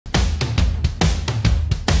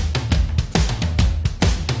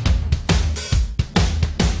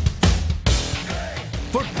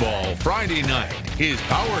Friday night is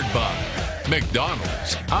powered by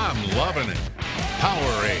McDonald's. I'm loving it.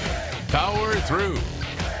 Powerade. Power through.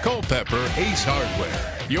 Culpeper Ace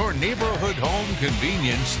Hardware, your neighborhood home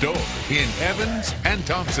convenience store in Evans and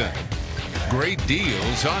Thompson. Great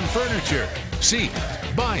deals on furniture. See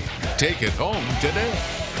it, buy it, take it home today.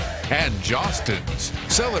 And Jostens,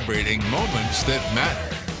 celebrating moments that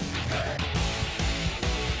matter.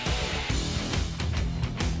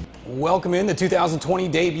 Welcome in the 2020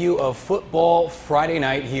 debut of Football Friday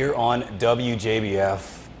night here on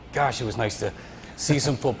WJBF. Gosh, it was nice to see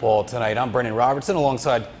some football tonight. I'm Brendan Robertson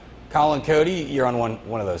alongside Colin Cody. You're on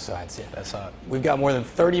one of those sides. Yeah, that's hot. We've got more than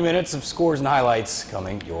 30 minutes of scores and highlights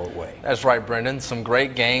coming your way. That's right, Brendan. Some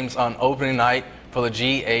great games on opening night for the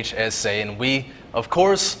GHSA. And we, of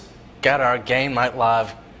course, got our Game Night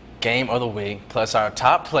Live Game of the Week, plus our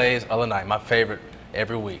top plays of the night, my favorite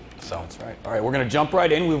every week. So that's right. All right, we're going to jump right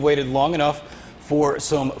in. We've waited long enough for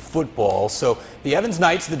some football. So the Evans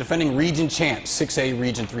Knights, the defending region champs, 6A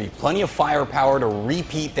Region 3. Plenty of firepower to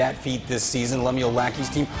repeat that feat this season. Lemuel Lackey's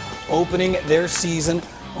team opening their season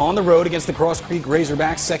on the road against the Cross Creek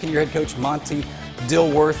Razorbacks. Second-year head coach Monty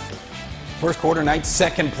Dilworth. First quarter night,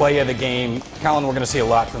 second play of the game. Colin, we're going to see a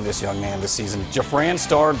lot from this young man this season. Jafran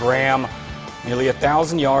Star Graham, nearly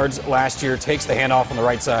 1,000 yards last year, takes the handoff on the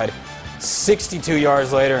right side. 62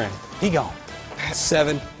 yards later, and he gone.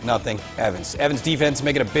 7-0 Evans. Evans defense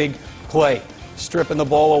making a big play, stripping the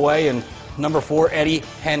ball away, and number 4, Eddie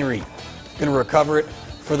Henry, going to recover it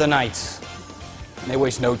for the Knights. And they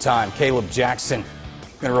waste no time. Caleb Jackson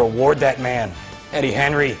going to reward that man, Eddie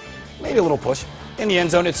Henry. Maybe a little push. In the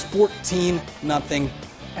end zone, it's 14-0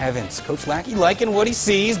 Evans. Coach Lackey liking what he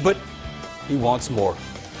sees, but he wants more.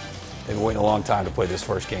 They've been waiting a long time to play this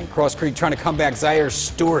first game. Cross Creek trying to come back. Zaire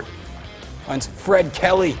Stewart finds Fred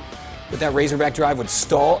Kelly. But that Razorback drive would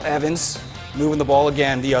stall Evans, moving the ball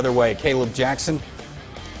again the other way. Caleb Jackson,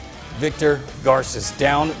 Victor Garces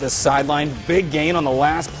down the sideline. Big gain on the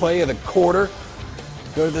last play of the quarter.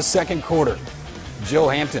 Go to the second quarter. Joe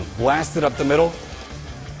Hampton blasted up the middle.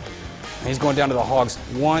 And he's going down to the Hogs'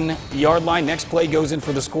 1-yard line. Next play goes in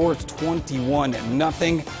for the score. It's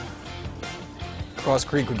 21-0. Cross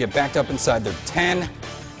Creek would get backed up inside their 10.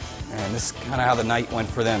 And this is kind of how the night went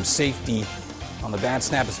for them. Safety on the bad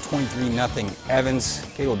snap is 23-0 Evans.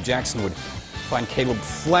 Caleb Jackson would find Caleb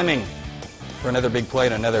Fleming for another big play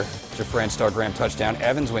and another Jafran Star Graham touchdown.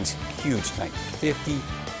 Evans wins huge tonight,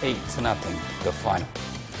 58-0 the final.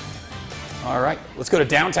 All right, let's go to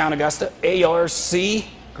downtown Augusta. ARC,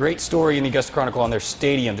 great story in the Augusta Chronicle on their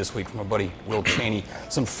stadium this week from our buddy Will Cheney.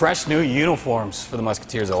 Some fresh new uniforms for the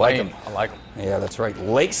Musketeers. I like them. I like them. Yeah, that's right.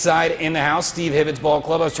 Lakeside in the house, Steve Hibbett's ball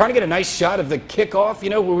club. I was trying to get a nice shot of the kickoff,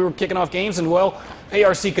 where we were kicking off games, and, well,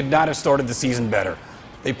 ARC could not have started the season better.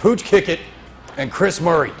 They pooch kick it, and Chris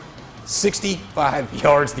Murray, 65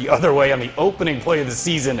 yards the other way on the opening play of the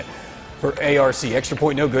season for ARC. Extra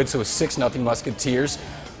point no good, so it's 6-0 Musketeers.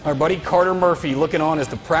 Our buddy Carter Murphy looking on as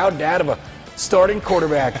the proud dad of a starting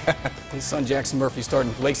quarterback. His son Jackson Murphy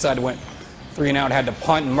starting. Lakeside went 3-and-out, had to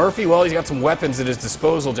punt. And Murphy, well, he's got some weapons at his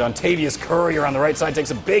disposal. Jontavius Courier on the right side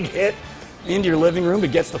takes a big hit into your living room,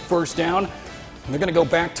 but gets the first down. And they're going to go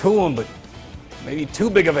back to him, but maybe too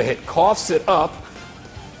big of a hit. Coughs it up.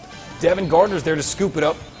 Devin Gardner's there to scoop it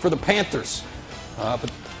up for the Panthers.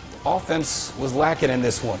 But offense was lacking in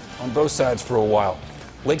this one on both sides for a while.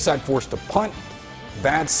 Lakeside forced a punt.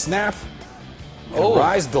 Bad snap. And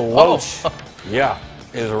Rise Deloach, yeah,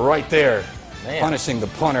 is right there, punishing the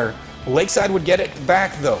punter. Lakeside would get it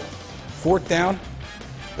back, though. 4th down.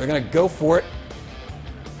 They're going to go for it.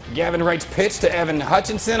 Gavin Wright's pitch to Evan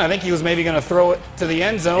Hutchinson. I think he was maybe going to throw it to the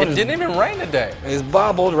end zone. It didn't even rain today. It's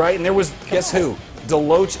bobbled, right? And there was, guess who?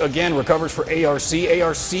 Deloach again recovers for ARC.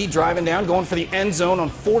 ARC driving down, going for the end zone on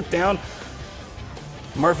 4th down.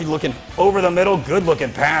 Murphy looking over the middle.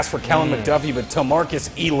 Good-looking pass for Kellen McDuffie, but Tamarcus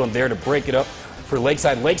Elam there to break it up for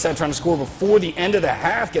Lakeside. Lakeside trying to score before the end of the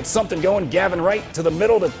half. Get something going. Gavin Wright to the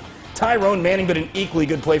middle to Tyrone Manning, but an equally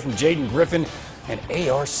good play from Jaden Griffin. And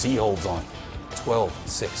ARC holds on.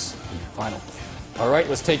 12-6 in the final. All right,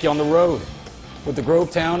 let's take you on the road with the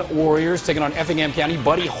Grovetown Warriors taking on Effingham County.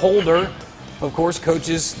 Buddy Holder, of course,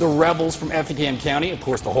 coaches the Rebels from Effingham County. Of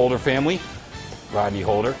course, the Holder family. Rodney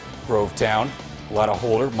Holder, Grovetown. A lot of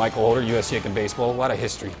Holder. Michael Holder, US Yankee baseball. A lot of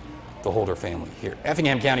history. The Holder family here.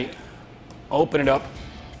 Effingham County open it up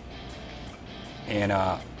and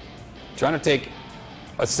trying to take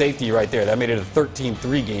a safety right there. That made it a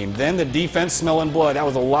 13-3 game. Then the defense smelling blood. That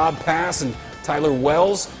was a lob pass, and Tyler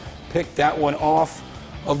Wells picked that one off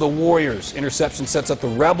of the Warriors. Interception sets up the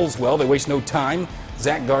Rebels well. They waste no time.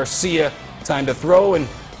 Zach Garcia, time to throw, and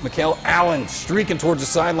Mikael Allen streaking towards the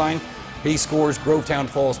sideline. He scores. Grovetown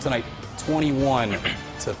falls tonight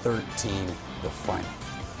 21-13, the final.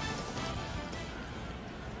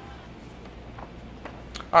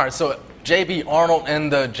 All right, so J.B. Arnold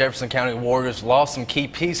and the Jefferson County Warriors lost some key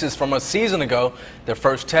pieces from a season ago. Their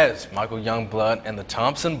first test, Michael Youngblood and the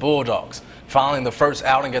Thompson Bulldogs. Following the first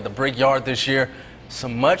outing at the Brickyard this year,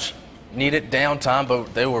 some much needed downtime,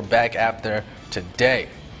 but they were back out there today.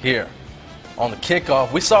 Here on the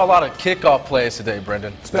kickoff, we saw a lot of kickoff plays today,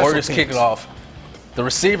 Brendan. Special Warriors teams. kick it off. The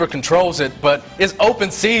receiver controls it, but it's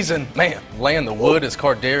open season. Man, laying the wood is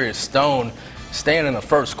Cardarius Stone. Staying in the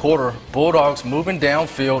first quarter, Bulldogs moving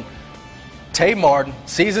downfield. Tay Martin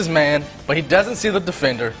sees his man, but he doesn't see the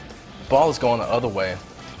defender. The ball is going the other way.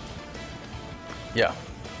 Yeah,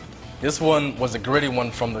 this one was a gritty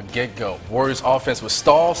one from the get-go. Warriors offense was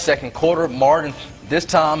stalled. Second quarter, Martin, this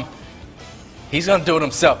time, he's going to do it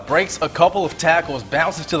himself. Breaks a couple of tackles,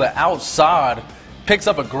 bounces to the outside, picks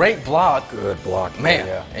up a great block. Good block. Man,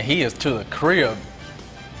 yeah. and he is to the crib.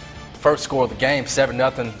 First score of the game,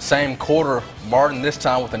 7-0. Same quarter, Martin this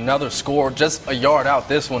time with another score, just a yard out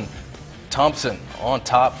this one. Thompson on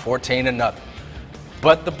top, 14-0.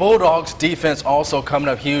 But the Bulldogs defense also coming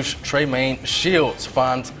up huge. Tremaine Shields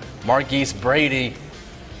finds Marquise Brady,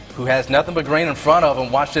 who has nothing but green in front of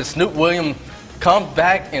him. Watch this, Snoop Williams comes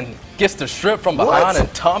back and gets the strip from behind,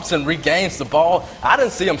 and Thompson regains the ball. I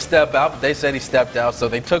didn't see him step out, but they said he stepped out, so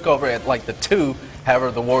they took over at like the 2.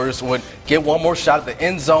 However, the Warriors would get one more shot at the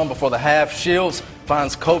end zone before the half. Shields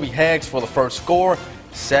finds Kobe Heggs for the first score,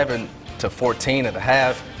 7-14 at the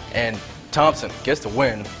half, and Thompson gets the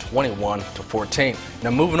win, 21-14.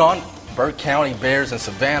 Now moving on, Burke County Bears in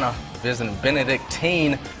Savannah visiting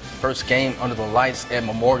Benedictine. First game under the lights at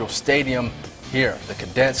Memorial Stadium. Here, the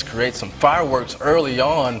Cadets create some fireworks early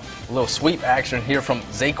on. A little sweep action here from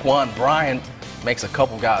Zaquan Bryant. Makes a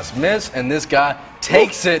couple guys miss, and this guy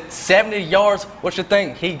takes it 70 yards. What's your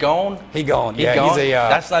thing? He gone? He gone. He yeah, gone? he's a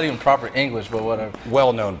That's not even proper English, but whatever.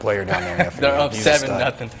 well-known player down there. They're up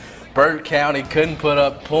 7-0. Burke County couldn't put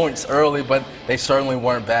up points early, but they certainly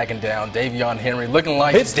weren't backing down. Davion Henry looking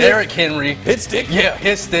like Derrick Henry. Hit stick. Yeah,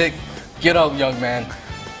 hit stick. Get up, young man.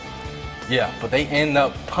 Yeah, but they end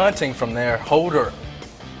up punting from there. Holder,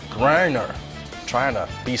 Greiner, trying to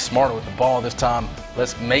be smarter with the ball this time.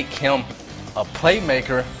 Let's make him a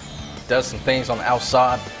playmaker. Does some things on the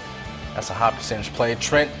outside. That's a high percentage play.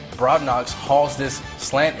 Trent Broadnox hauls this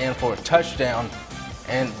slant in for a touchdown,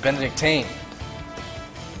 and Benedictine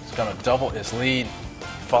is going to double its lead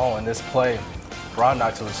following this play.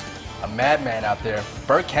 Broadnox was a madman out there.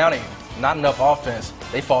 Burke County, not enough offense.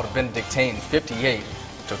 They fall to Benedictine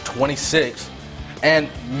 58-26. And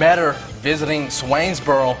Metter visiting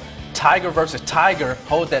Swainsboro. Tiger versus Tiger.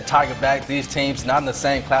 Hold that Tiger back. These teams not in the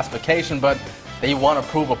same classification, but they want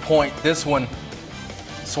to prove a point. This one,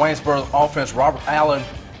 Swainsboro's offense, Robert Allen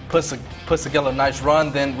puts together a nice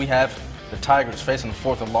run. Then we have the Tigers facing the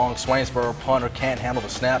 4th and long. Swainsboro punter can't handle the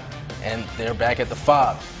snap, and they're back at the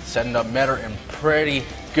 5. Setting up Metter in pretty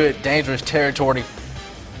good, dangerous territory.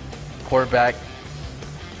 Quarterback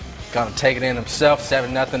gonna take it in himself,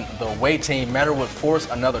 7-0. The away team, Metter would force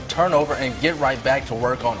another turnover and get right back to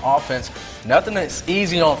work on offense. Nothing that's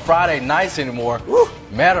easy on Friday nights anymore.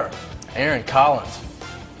 Metter, Aaron Collins,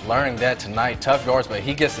 learning that tonight. Tough yards, but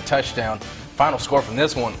he gets the touchdown. Final score from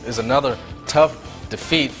this one is another tough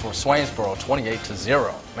defeat for Swainsboro,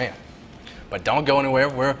 28-0. Man. But don't go anywhere.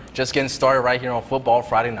 We're just getting started right here on Football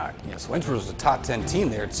Friday Night. Yeah, Swainsboro was a top 10 team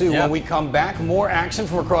there, too. Yeah. When we come back, more action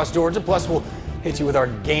from across Georgia. Plus, we'll hit you with our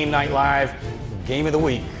Game Night Live Game of the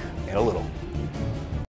Week in a little.